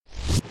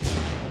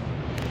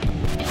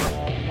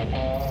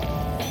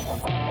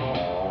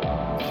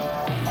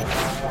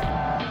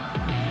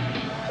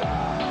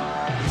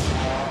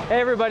Hey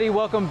everybody,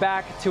 welcome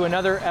back to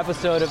another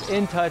episode of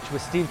In Touch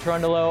with Steve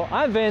Trundolo.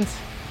 I'm Vince,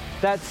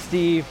 that's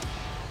Steve.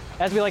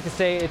 As we like to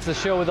say, it's a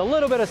show with a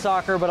little bit of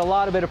soccer, but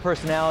a bit of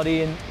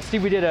personality. And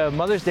Steve, we did a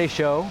Mother's Day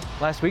show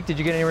last week. Did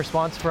you get any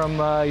response from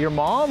your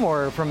mom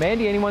or from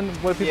Mandy? Anyone?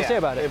 What do people say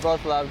about it? They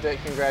both loved it.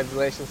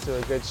 Congratulations to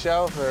a good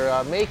show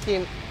for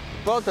making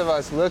both of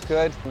us look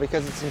good,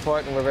 because it's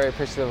important. We're very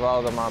appreciative of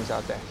all the moms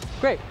out there.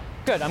 Great,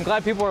 good. I'm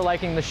glad people are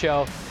liking the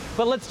show.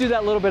 But let's do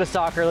that little bit of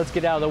soccer. Let's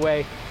get out of the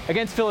way.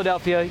 Against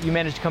Philadelphia, you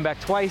managed to come back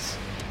twice.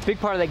 Big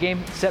part of that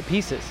game, set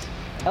pieces.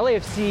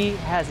 LAFC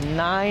has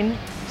 9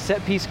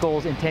 set piece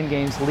goals in 10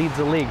 games, leads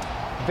the league.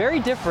 Very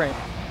different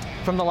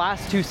from the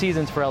last 2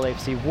 seasons for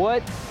LAFC.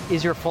 What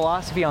is your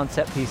philosophy on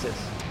set pieces?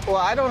 Well,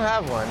 I don't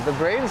have one. The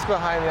brains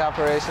behind the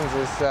operations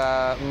is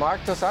Mark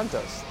Dos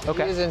Santos.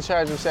 Okay. He's in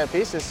charge of set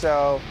pieces,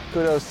 so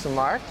kudos to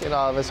Mark and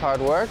all of his hard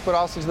work, but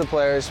also to the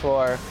players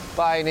for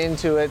buying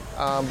into it,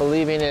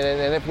 believing in it,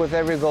 and if with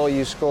every goal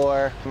you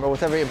score, or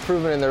with every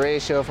improvement in the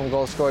ratio from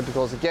goals scored to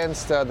goals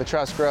against, the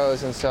trust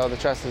grows, and so the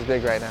trust is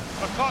big right now.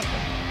 Acosta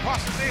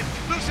crosses in,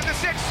 loose in the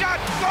 6th shot,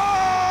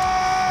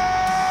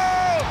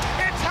 goal!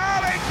 It's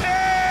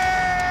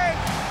Harrington!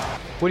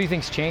 What do you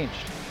think's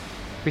changed,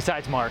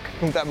 besides Mark?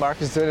 That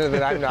Mark is doing it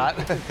that I'm not.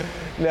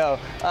 No,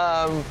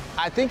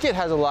 I think it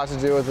has a lot to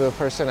do with the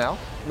personnel,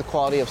 the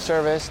quality of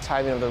service,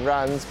 timing of the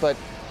runs, but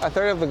a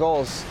third of the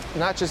goals,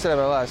 not just at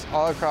MLS,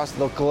 all across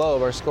the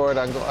globe are scored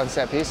on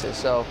set pieces.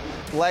 So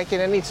like in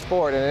any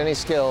sport and any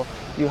skill,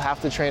 you have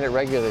to train it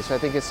regularly. So I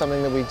think it's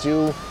something that we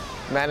do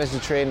manage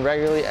to train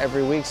regularly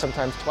every week,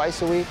 sometimes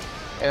twice a week,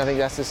 and I think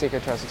that's the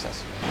secret to our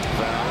success.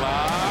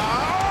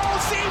 Oh,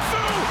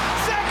 Sifu!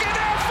 Second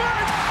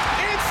effort!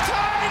 It's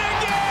tied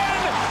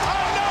again!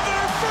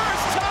 Another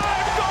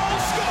first-time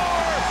goal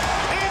scorer!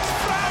 It's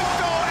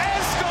Franco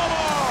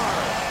Escobar!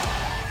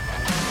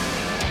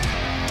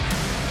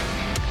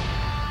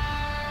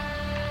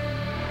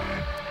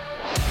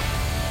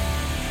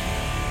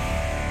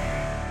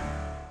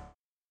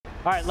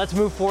 All right, let's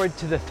move forward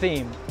to the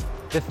theme.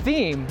 The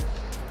theme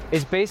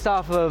is based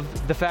off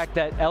of the fact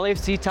that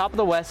LAFC, top of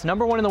the West,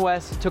 number 1 in the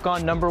West, took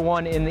on number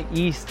 1 in the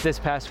East this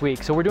past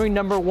week. So we're doing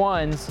number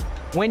ones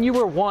when you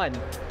were 1.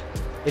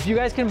 If you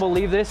guys can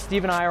believe this,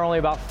 Steve and I are only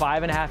about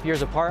 5.5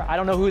 years apart. I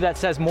don't know who that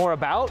says more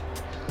about.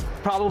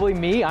 Probably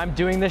me. I'm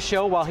doing this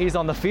show while he's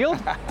on the field.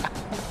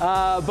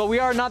 But we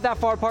are not that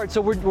far apart.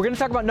 So we're going to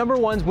talk about number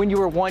ones when you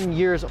were 1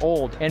 year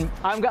old. And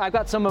I've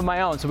got some of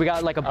my own, so we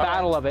got like a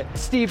battle of it.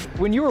 Steve,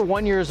 when you were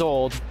 1 year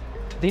old,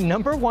 the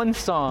number 1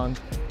 song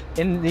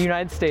in the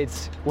United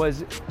States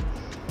was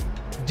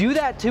 "Do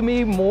That to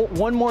Me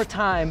One More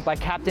Time" by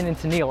Captain and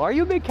Tennille. Are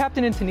you a big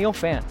Captain and Tennille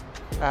fan?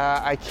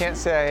 I can't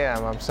say I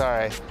am, I'm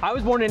sorry. I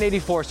was born in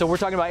 '84, so we're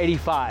talking about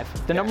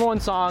 '85. The number 1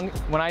 song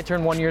when I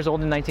turned 1 year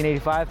old in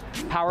 1985,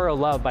 "Power of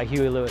Love" by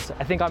Huey Lewis.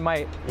 I think I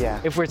might,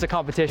 if it's a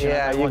competition.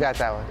 Yeah, you got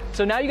that one.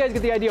 So now you guys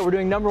get the idea. We're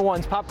doing number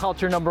ones, pop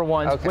culture number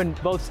ones, when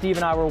both Steve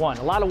and I were 1.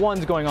 A lot of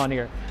ones going on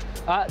here.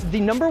 The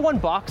number 1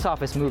 box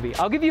office movie,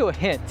 I'll give you a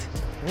hint.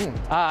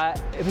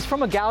 It was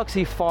from a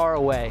galaxy far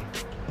away.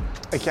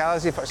 A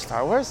galaxy for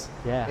Star Wars?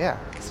 Yeah.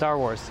 Star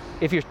Wars.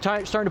 If you're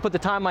starting to put the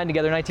timeline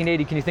together,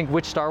 1980, can you think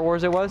which Star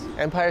Wars it was?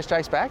 Empire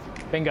Strikes Back?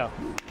 Bingo.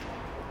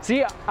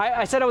 See,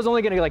 I said I was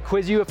only going to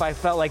quiz you if I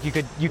felt like you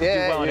could do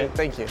well in it.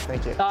 Thank you.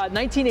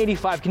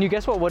 1985. Can you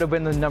guess what would have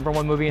been the number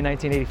 1 movie in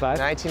 1985?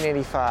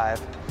 1985.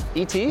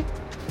 E.T.?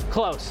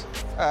 Close.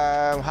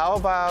 How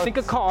about? Think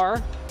a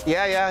car.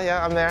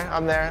 Yeah. I'm there.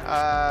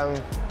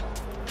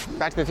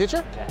 Back to the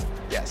Future? Yeah.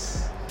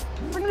 Yes.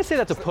 I'm going to say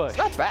that's a push. It's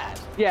not bad.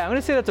 Yeah, I'm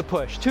going to say that's a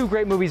push. 2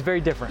 great movies,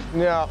 very different.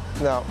 No.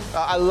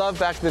 I love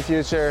Back to the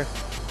Future.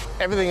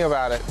 Everything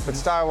about it. But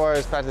Star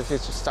Wars, Back to the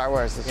Future, Star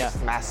Wars is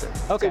just massive.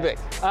 Okay. Too big.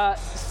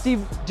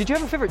 Steve, did you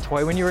have a favorite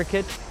toy when you were a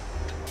kid?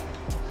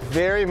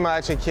 Very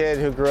much a kid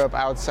who grew up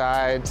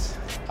outside.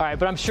 All right,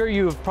 but I'm sure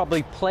you've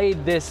probably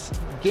played this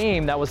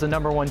game that was the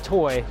number 1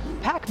 toy,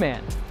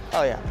 Pac-Man.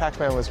 Oh yeah,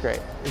 Pac-Man was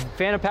great.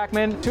 Fan of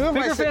Pac-Man?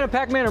 Bigger fan of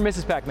Pac-Man or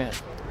Mrs. Pac-Man?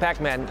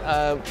 Pac-Man.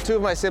 2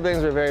 of my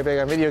siblings were very big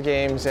on video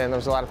games, and there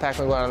was a lot of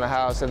Pac-Man going on in the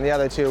house, and the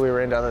other 2, we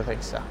were into other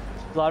things, so.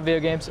 A lot of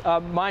video games.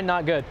 Mine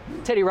not good.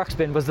 Teddy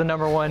Ruxpin was the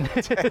number 1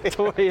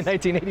 toy in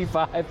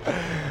 1985.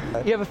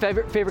 You have a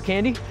favorite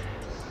candy?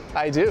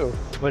 I do.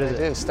 What is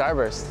it? I do.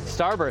 Starburst.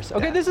 Starburst.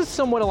 Okay, This is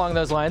somewhat along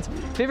those lines.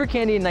 Favorite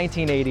candy in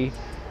 1980?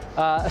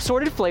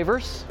 Assorted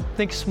flavors.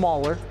 Think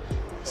smaller.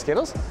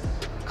 Skittles?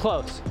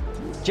 Close.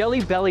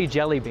 Jelly Belly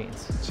jelly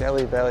beans.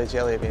 Jelly Belly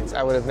jelly beans.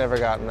 I would have never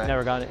gotten that.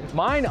 Never gotten it.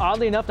 Mine,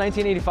 oddly enough,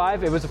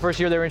 1985. It was the first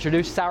year they were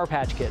introduced. Sour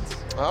Patch Kids.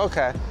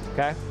 Okay.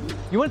 Okay.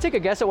 You want to take a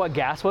guess at what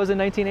gas was in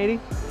 1980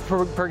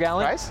 per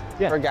gallon? Price?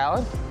 Yeah. Per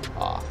gallon?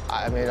 Oh,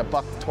 I mean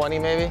 $1.20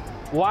 maybe.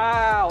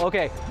 Wow.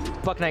 Okay.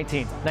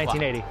 $1.19.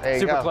 1980. Wow. There you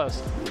Super go.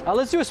 close.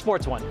 Let's do a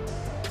sports one.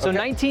 So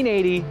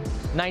 1980,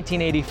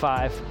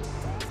 1985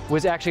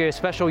 was actually a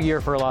special year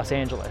for Los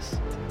Angeles.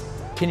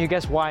 Can you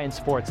guess why in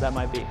sports that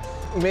might be?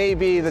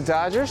 Maybe the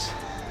Dodgers?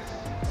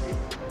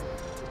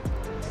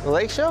 The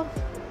Lake Show?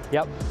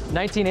 Yep.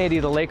 1980,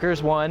 the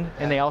Lakers won,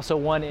 and they also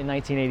won in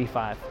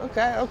 1985.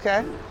 Okay,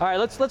 okay. All right,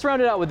 let's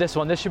round it out with this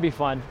one. This should be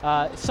fun.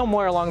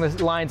 Somewhere along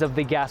the lines of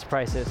the gas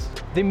prices.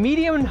 The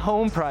median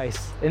home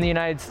price in the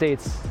United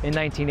States in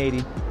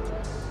 1980.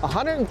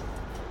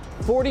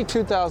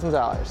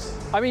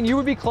 $142,000. I mean, you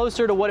would be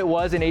closer to what it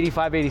was in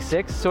 85,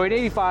 86. So in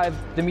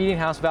 85, the median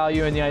house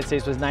value in the United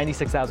States was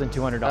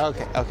 $96,200.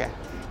 Okay, okay.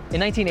 In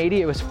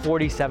 1980, it was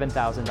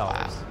 $47,000.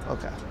 Wow,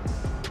 okay.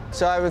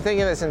 So I've been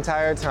thinking this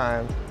entire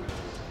time,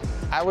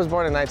 I was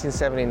born in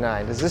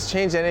 1979. Does this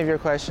change any of your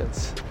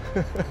questions?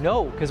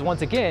 No, because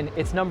once again,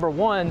 it's number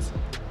ones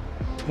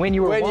when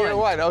you were When one. you were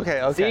one,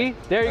 okay, okay. See,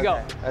 there you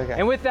go. Okay.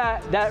 And with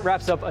that, that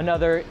wraps up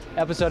another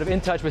episode of In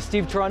Touch with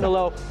Steve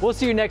Cherundolo. We'll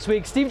see you next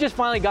week. Steve just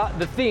finally got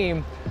the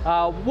theme.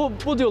 We'll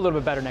do a little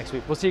bit better next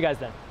week. We'll see you guys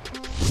then.